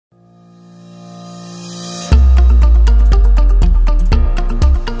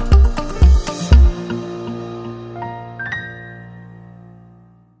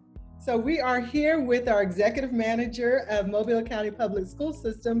we are here with our Executive Manager of Mobile County Public School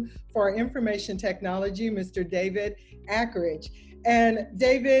System for Information Technology, Mr. David Akridge. And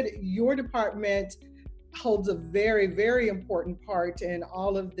David, your department holds a very, very important part in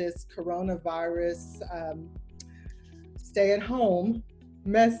all of this coronavirus stay-at-home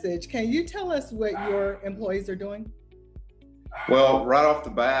message. Can you tell us what your employees are doing? Well, right off the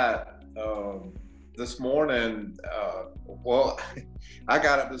bat, this morning, I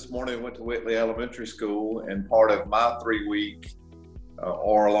got up this morning and went to Whitley Elementary School, and part of my 3-week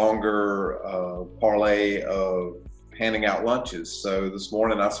or longer parlay of handing out lunches. So this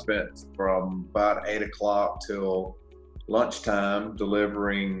morning I spent from about 8 o'clock till lunchtime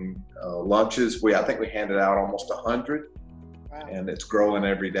delivering lunches. I think we handed out almost 100, wow. And it's growing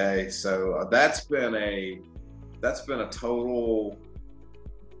every day. So that's been a total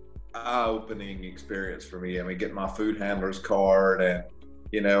eye-opening experience for me. I mean, getting my food handler's card, and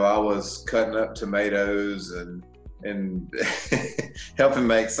I was cutting up tomatoes and helping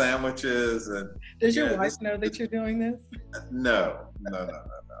make sandwiches. And does your wife know that you're doing this? No.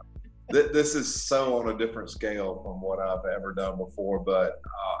 This is so on a different scale from what I've ever done before. But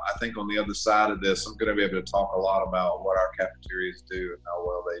I think on the other side of this, I'm going to be able to talk a lot about what our cafeterias do and how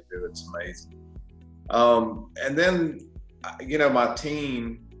well they do. It's amazing. And then, my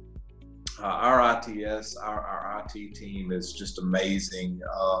team, our ITS, our IT team is just amazing.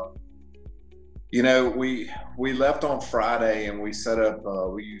 We left on Friday and we set up,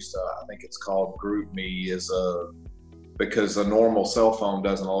 we used, I think it's called GroupMe, because a normal cell phone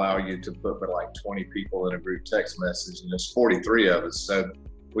doesn't allow you to put but like 20 people in a group text message, and there's 43 of us. So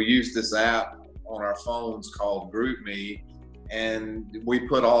we used this app on our phones called GroupMe, and we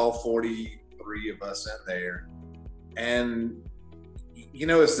put all 43 of us in there. And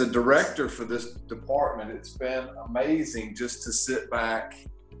as the director for this department, it's been amazing just to sit back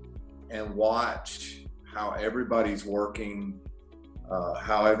and watch how everybody's working,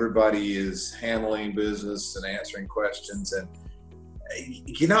 how everybody is handling business and answering questions. And,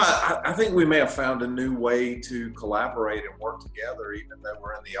 I think we may have found a new way to collaborate and work together, even though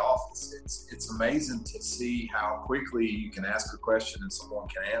we're in the office. It's amazing to see how quickly you can ask a question and someone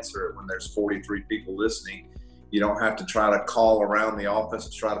can answer it when there's 43 people listening. You don't have to try to call around the office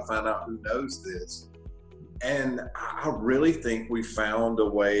to try to find out who knows this. And I really think we found a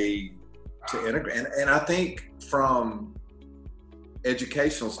way to integrate. And I think from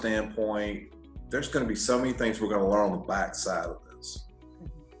educational standpoint, there's going to be so many things we're going to learn on the backside of this.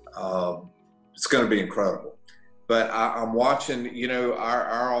 It's going to be incredible. But I'm watching,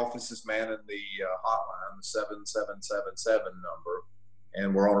 our office is manning the hotline, the 7777 number.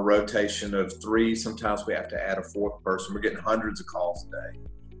 And we're on a rotation of 3. Sometimes we have to add a 4th person. We're getting hundreds of calls a day,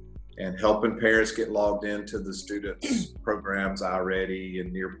 and helping parents get logged into the students' programs, iReady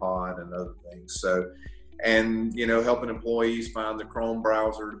and Nearpod and other things. So, and helping employees find the Chrome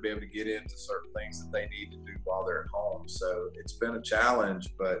browser to be able to get into certain things that they need to do while they're at home. So it's been a challenge,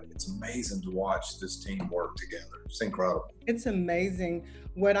 but it's amazing to watch this team work together. It's incredible. It's amazing.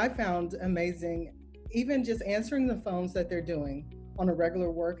 What I found amazing, even just answering the phones that they're doing on a regular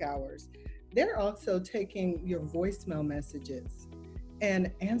work hours, they're also taking your voicemail messages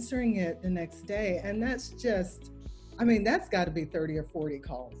and answering it the next day. And that's just, that's got to be 30 or 40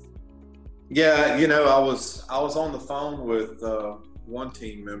 calls. Yeah, I was on the phone with one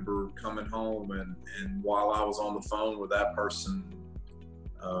team member coming home, and while I was on the phone with that person,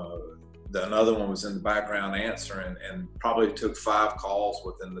 another one was in the background answering, and probably took 5 calls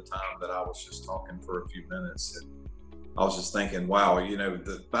within the time that I was just talking for a few minutes. And I was just thinking, wow,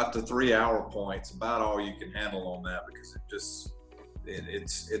 about the 3-hour point's about all you can handle on that, because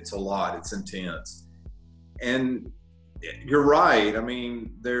it's a lot, it's intense. And you're right.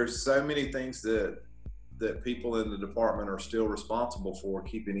 There's so many things that people in the department are still responsible for,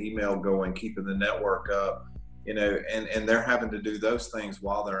 keeping email going, keeping the network up, and they're having to do those things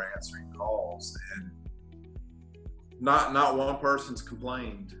while they're answering calls. And not one person's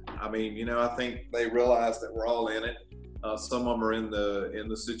complained. I think they realize that we're all in it. Some of them are in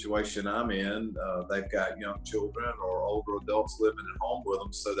the situation I'm in. They've got young children or older adults living at home with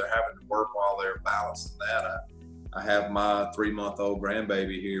them, so they're having to work while they're balancing that. I have my 3-month-old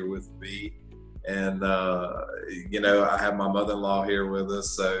grandbaby here with me, and I have my mother-in-law here with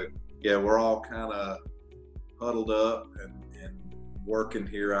us. So yeah, we're all kind of huddled up and working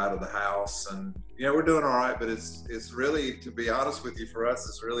here out of the house, and we're doing all right. But it's really, to be honest with you, for us,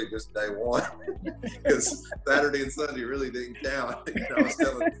 it's really just day one, because Saturday and Sunday really didn't count. I was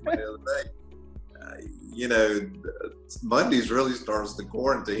telling somebody the other day, Mondays really starts the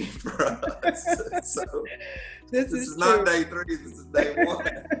quarantine for us. So this is not day 3, this is day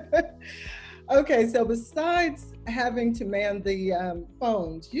 1. Okay, so besides having to man the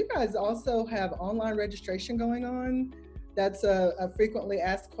phones, you guys also have online registration going on. That's a frequently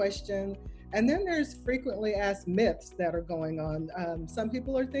asked question. And then there's frequently asked myths that are going on. Some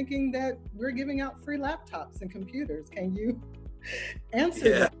people are thinking that we're giving out free laptops and computers. Can you answer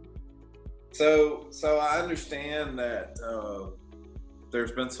Yeah. that? So I understand that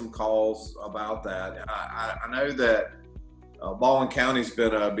there's been some calls about that. I know that Baldwin County's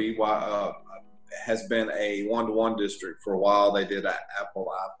been a has been a one-to-one district for a while. They did Apple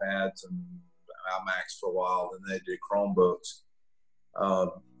iPads and iMacs for a while, and they did Chromebooks.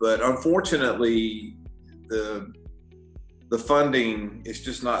 But unfortunately, the funding is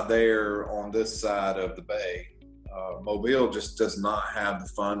just not there on this side of the bay. Mobile just does not have the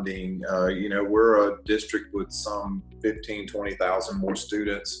funding. We're a district with some 15, 20,000 more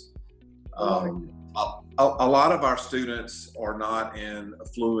students. A lot of our students are not in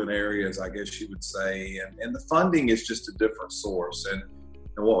affluent areas, I guess you would say, and the funding is just a different source. And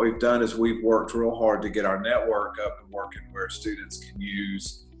what we've done is we've worked real hard to get our network up and working where students can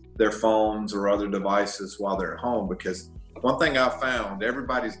use their phones or other devices while they're at home. Because one thing I found,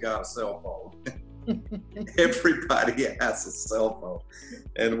 everybody's got a cell phone. Everybody has a cell phone,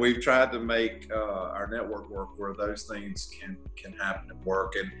 and we've tried to make our network work where those things can happen and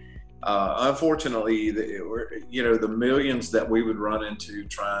work. And unfortunately, the millions that we would run into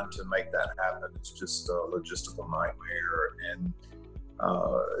trying to make that happen is just a logistical nightmare. And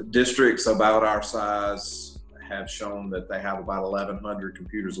districts about our size have shown that they have about 1,100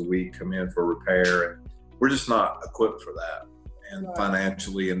 computers a week come in for repair, and we're just not equipped for that. And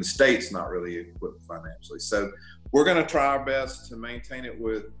financially, and the state's not really equipped financially. So we're going to try our best to maintain it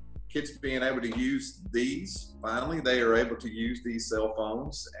with kids being able to use these. Finally, they are able to use these cell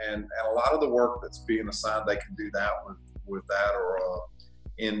phones, and a lot of the work that's being assigned, they can do that with that, or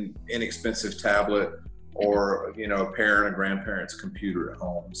in inexpensive tablet, or a parent or grandparent's computer at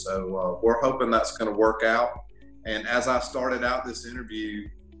home. So we're hoping that's going to work out. And as I started out this interview,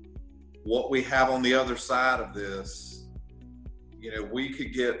 what we have on the other side of this, we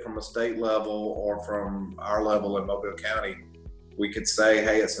could get from a state level or from our level in Mobile County, we could say,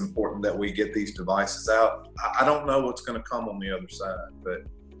 hey, it's important that we get these devices out. I don't know what's going to come on the other side, but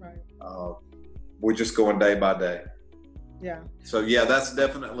we're just going day by day. Yeah. So yeah, that's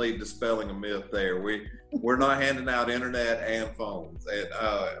definitely dispelling a myth there. We're not handing out internet and phones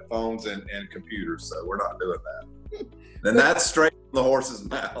and computers, so we're not doing that. And that's straight from the horse's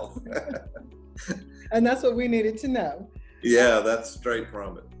mouth. And that's what we needed to know. Yeah, that's straight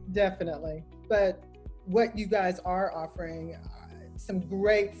from it. Definitely. But what you guys are offering, some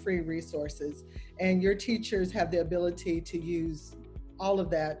great free resources, and your teachers have the ability to use all of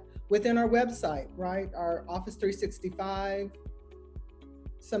that within our website, right? Our Office 365,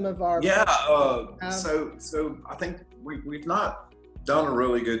 some of our... So I think we've not done a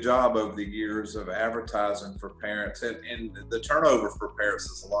really good job over the years of advertising for parents, and the turnover for parents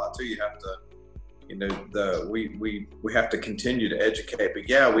is a lot too. You have to, we have to continue to educate. But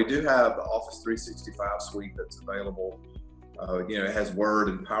yeah, we do have the Office 365 suite that's available. It has Word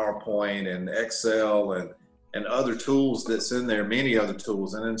and PowerPoint and Excel and other tools that's in there, many other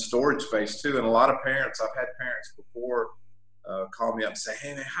tools, and in storage space too. And a lot of parents, I've had parents before call me up and say,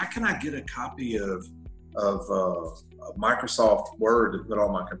 hey man, how can I get a copy of Microsoft Word to put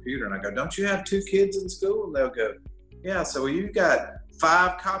on my computer? And I go, don't you have 2 kids in school? And they'll go, yeah. So you've got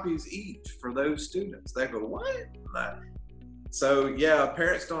 5 copies each for those students. They go, what? So yeah,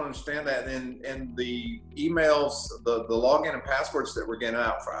 parents don't understand that. And the emails, the login and passwords that we're getting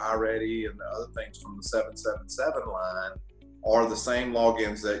out for iReady and the other things from the 777 line are the same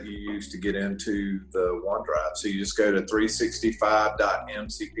logins that you use to get into the OneDrive. So you just go to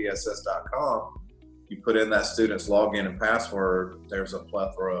 365.mcpss.com. You put in that student's login and password. There's a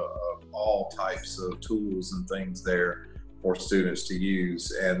plethora of all types of tools and things there for students to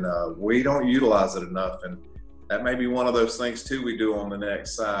use. And we don't utilize it enough. And that may be one of those things too we do on the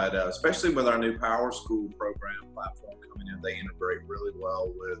next side, especially with our new Power School program platform coming in. They integrate really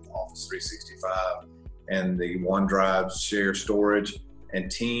well with Office 365 and the OneDrive share storage and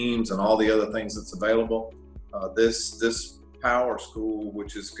Teams and all the other things that's available. This Power School,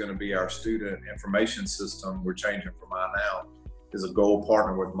 which is going to be our student information system, we're changing from iNow, is a gold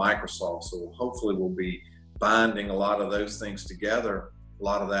partner with Microsoft. So hopefully we'll be binding a lot of those things together. A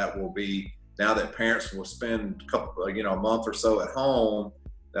lot of that will be, now that parents will spend a month or so at home,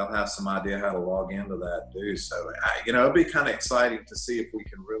 they'll have some idea how to log into that too. So, it'll be kind of exciting to see if we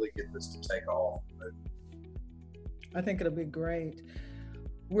can really get this to take off. I think it'll be great.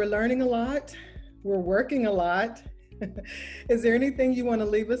 We're learning a lot. We're working a lot. Is there anything you want to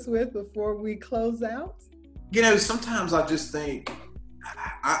leave us with before we close out? Sometimes I just think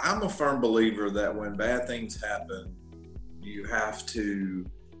I'm a firm believer that when bad things happen, you have to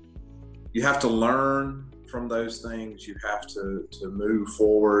learn from those things. You have to move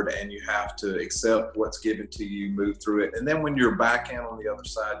forward, and you have to accept what's given to you, move through it. And then when you're back in on the other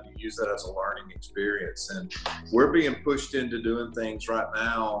side, you use that as a learning experience. And we're being pushed into doing things right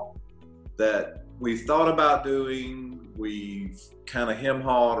now that we've thought about doing, we've kind of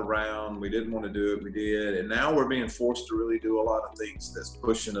hem-hawed around, we didn't want to do it, we did, and now we're being forced to really do a lot of things that's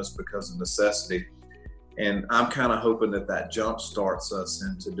pushing us because of necessity. And I'm kind of hoping that jump starts us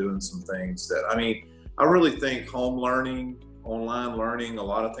into doing some things that, I really think home learning, online learning, a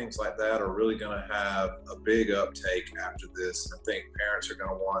lot of things like that are really going to have a big uptake after this. And I think parents are going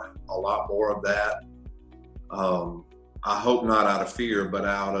to want a lot more of that. I hope not out of fear, but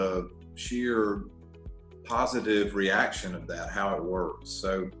out of sheer positive reaction of that, how it works.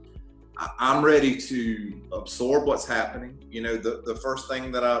 So I'm ready to absorb what's happening. The first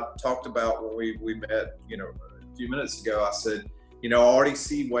thing that I talked about when we met, a few minutes ago, I said, I already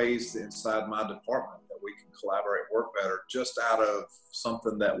see ways inside my department that we can collaborate, work better, just out of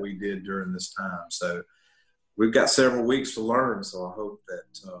something that we did during this time. So we've got several weeks to learn. So I hope that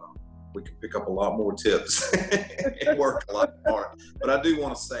we can pick up a lot more tips and work a lot harder. But I do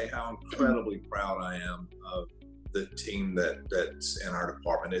want to say how incredibly proud I am of the team that's in our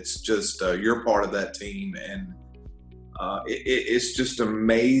department. It's just you're part of that team, and it's just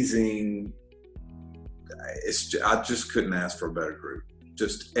amazing. I just couldn't ask for a better group.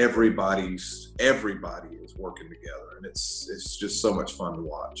 Just everybody is working together, and it's just so much fun to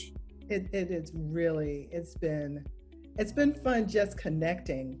watch. It is really, it's been fun just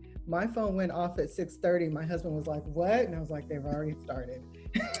connecting. My phone went off at 6:30. My husband was like, "What?" And I was like, "They've already started."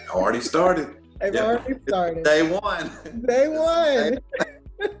 Already started. They've already started. Day one. Day one.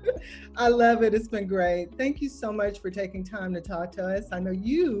 I love it. It's been great. Thank you so much for taking time to talk to us. I know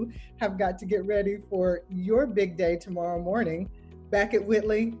you have got to get ready for your big day tomorrow morning, back at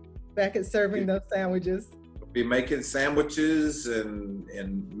Whitley, back at serving those sandwiches. We'll be making sandwiches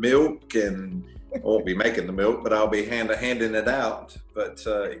and milk, and I won't be making the milk, but I'll be handing it out. But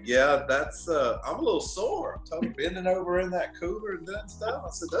that's I'm a little sore. I'm totally bending over in that cooler and doing stuff. I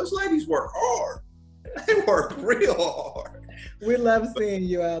said, those ladies work hard. They work real hard. We love seeing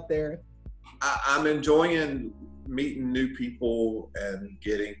you out there. I'm enjoying meeting new people and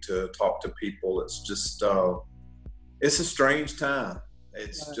getting to talk to people. It's just it's a strange time.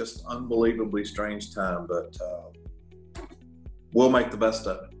 It's just unbelievably strange time, but we'll make the best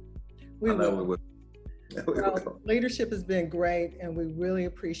of it. We will. Well, leadership has been great, and we really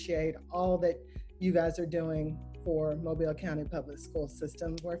appreciate all that you guys are doing for Mobile County Public School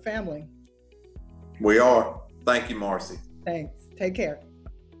System. We're family. We are. Thank you, Marcy. Thanks. Take care.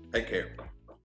 Take care.